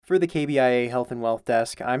For the KBIA Health and Wealth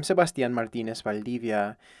Desk, I'm Sebastián Martínez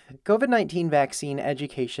Valdivia. COVID-19 vaccine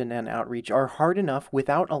education and outreach are hard enough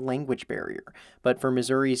without a language barrier. But for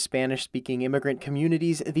Missouri's Spanish-speaking immigrant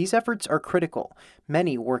communities, these efforts are critical.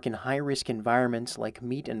 Many work in high-risk environments like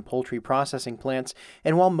meat and poultry processing plants,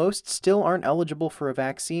 and while most still aren't eligible for a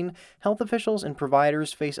vaccine, health officials and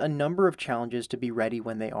providers face a number of challenges to be ready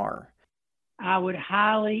when they are. I would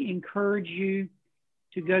highly encourage you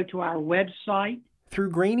to go to our website.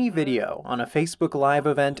 Through grainy video on a Facebook Live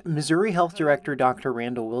event, Missouri Health Director Dr.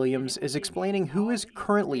 Randall Williams is explaining who is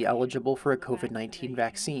currently eligible for a COVID-19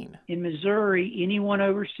 vaccine. In Missouri, anyone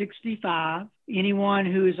over 65, anyone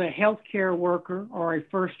who is a healthcare worker or a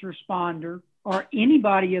first responder, or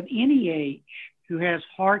anybody of any age who has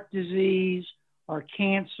heart disease or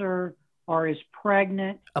cancer or is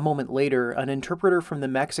pregnant. A moment later, an interpreter from the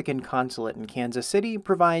Mexican consulate in Kansas City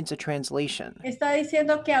provides a translation. Está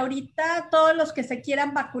diciendo que ahorita todos los que se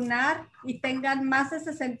quieran vacunar y tengan más de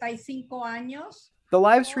 65 años. The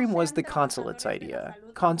live stream was the consulate's idea.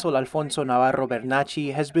 Consul Alfonso Navarro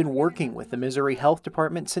Bernacci has been working with the Missouri Health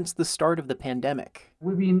Department since the start of the pandemic.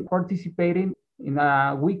 We've been participating in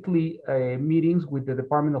weekly meetings with the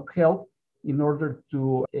Department of Health in order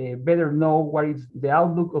to better know what is the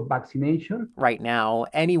outlook of vaccination. Right now,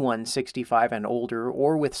 anyone 65 and older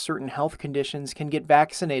or with certain health conditions can get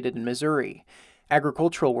vaccinated in Missouri.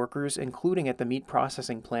 Agricultural workers, including at the meat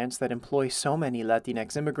processing plants that employ so many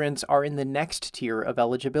Latinx immigrants, are in the next tier of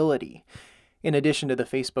eligibility. In addition to the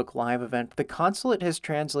Facebook Live event, the consulate has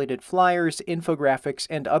translated flyers, infographics,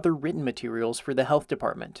 and other written materials for the health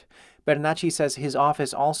department. Bernacci says his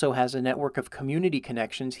office also has a network of community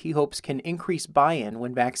connections he hopes can increase buy-in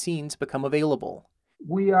when vaccines become available.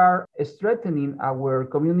 We are strengthening our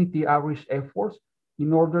community outreach efforts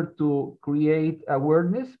in order to create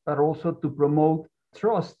awareness, but also to promote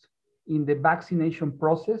trust in the vaccination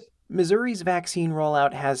process. Missouri's vaccine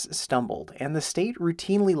rollout has stumbled, and the state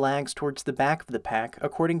routinely lags towards the back of the pack,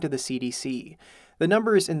 according to the CDC. The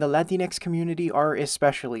numbers in the Latinx community are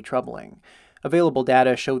especially troubling. Available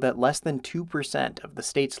data show that less than 2% of the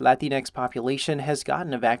state's Latinx population has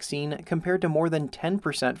gotten a vaccine, compared to more than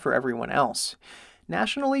 10% for everyone else.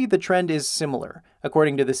 Nationally, the trend is similar.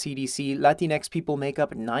 According to the CDC, Latinx people make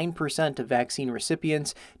up 9% of vaccine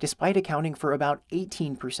recipients, despite accounting for about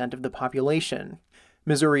 18% of the population.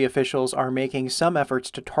 Missouri officials are making some efforts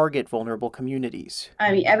to target vulnerable communities.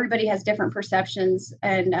 Everybody has different perceptions,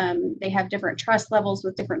 and they have different trust levels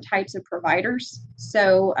with different types of providers.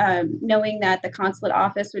 So knowing that the consulate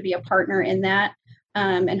office would be a partner in that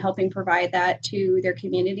and helping provide that to their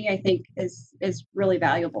community, I think is really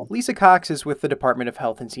valuable. Lisa Cox is with the Department of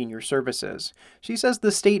Health and Senior Services. She says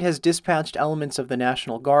the state has dispatched elements of the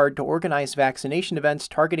National Guard to organize vaccination events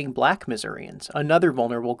targeting Black Missourians, another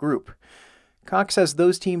vulnerable group. Cox says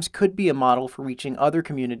those teams could be a model for reaching other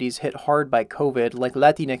communities hit hard by COVID, like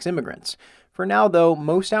Latinx immigrants. For now, though,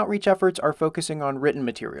 most outreach efforts are focusing on written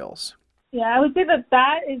materials. Yeah, I would say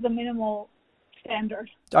that is the minimal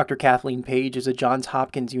standard. Dr. Kathleen Page is a Johns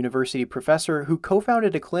Hopkins University professor who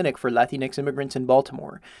co-founded a clinic for Latinx immigrants in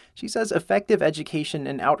Baltimore. She says effective education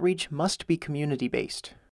and outreach must be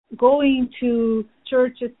community-based. Going to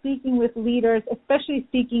churches, speaking with leaders, especially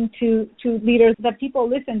speaking to leaders that people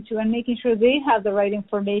listen to, and making sure they have the right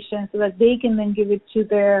information so that they can then give it to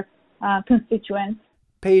their constituents.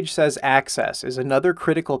 Page says access is another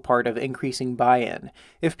critical part of increasing buy-in.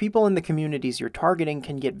 If people in the communities you're targeting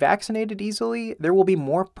can get vaccinated easily, there will be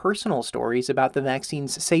more personal stories about the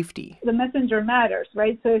vaccine's safety. The messenger matters,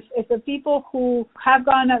 right? So if the people who have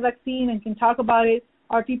gotten a vaccine and can talk about it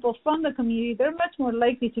are people from the community, they're much more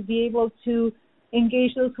likely to be able to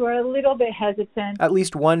engage those who are a little bit hesitant. At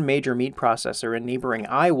least one major meat processor in neighboring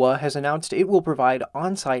Iowa has announced it will provide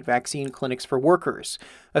on-site vaccine clinics for workers.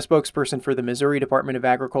 A spokesperson for the Missouri Department of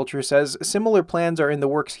Agriculture says similar plans are in the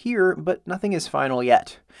works here, but nothing is final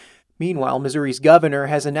yet. Meanwhile, Missouri's governor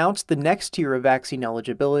has announced the next tier of vaccine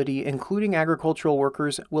eligibility, including agricultural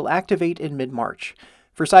workers, will activate in mid-March.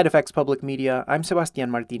 For Side Effects Public Media, I'm Sebastián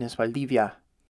Martínez Valdivia.